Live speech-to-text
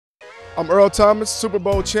I'm Earl Thomas, Super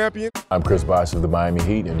Bowl champion. I'm Chris Bosh of the Miami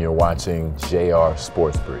Heat, and you're watching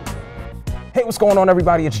JRSportBrief. Hey, what's going on,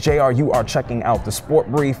 everybody? It's JR. You are checking out the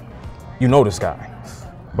Sport Brief. You know this guy,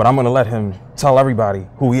 but I'm going to let him tell everybody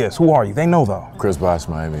who he is. Who are you? They know, though. Chris Bosh,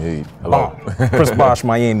 Miami Heat. Hello. Chris Bosh,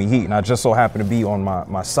 Miami Heat. And I just so happen to be on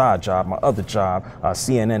my side job, my other job,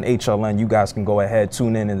 CNN, HLN. You guys can go ahead,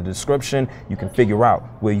 tune in the description. You can figure out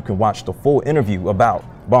where you can watch the full interview about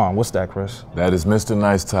Bond. What's that, Chris? That is Mr.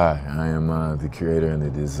 Nice Tie. I am the creator and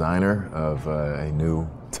the designer of a new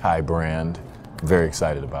tie brand. Very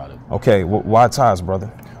excited about it. Okay, why ties,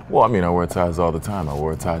 brother? Well, I mean, I wear ties all the time. I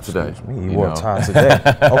wore a tie today. You wore a tie today.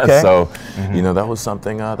 Okay. So, you know, that was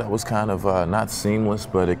something that was kind of not seamless,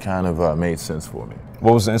 but it kind of made sense for me.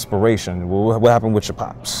 What was the inspiration? What happened with your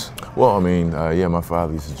pops? Well, I mean, yeah, my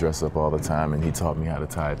father used to dress up all the time, and he taught me how to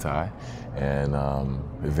tie a tie. And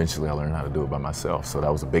eventually I learned how to do it by myself. So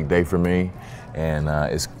that was a big day for me, and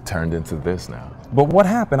it's turned into this now. But what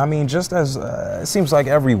happened? I mean, just as it seems like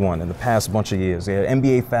everyone in the past bunch of years,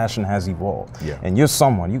 NBA fashion has evolved. Yeah. And you're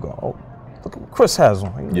someone, you go, oh, look at what Chris has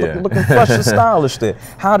on. Yeah. Looking fresh and stylish there.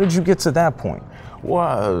 How did you get to that point?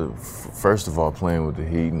 Well, first of all, playing with the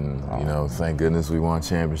Heat, and you know, thank goodness we won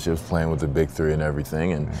championships, playing with the big three and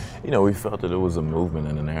everything, and you know, we felt that it was a movement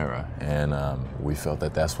in an era, and we felt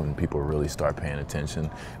that that's when people really start paying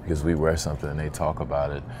attention, because we wear something and they talk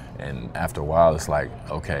about it, and after a while, it's like,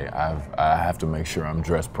 okay, I have to make sure I'm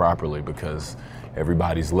dressed properly because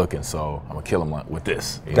everybody's looking, so I'm gonna kill them with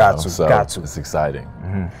this. Got to. It's exciting.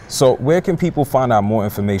 So where can people find out more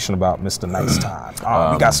information about Mr. Nice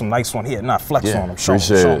Tie? We got some nice one here. Not flex on them.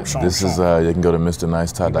 Appreciate it. This is, you can go to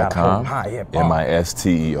MrNiceTie.com,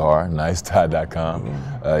 M-I-S-T-E-R, nicetie.com.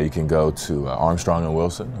 You can go to Armstrong and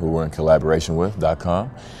Wilson, who we're in collaboration with,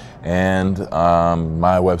 .com. And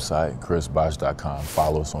my website, chrisbosh.com.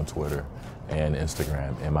 Follow us on Twitter and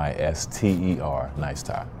Instagram, M-I-S-T-E-R, Nice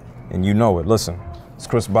Tie. And you know it. Listen, it's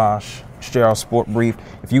Chris Bosh, it's JRSportBrief.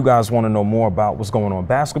 If you guys want to know more about what's going on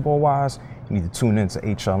basketball-wise, you need to tune in to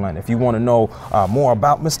HLN. If you want to know more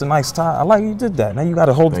about Mr. Nice Tie, I like you did that. Now you got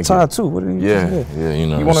to hold the tie too. What do you you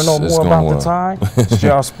know. You want to know more about the tie? It's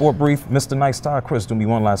JRSportBrief, Mr. Nice Tie. Chris, do me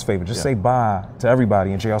one last favor. Just say bye to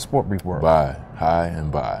everybody in JRSportBrief world. Bye. Hi and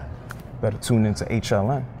bye. Better tune in to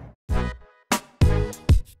HLN.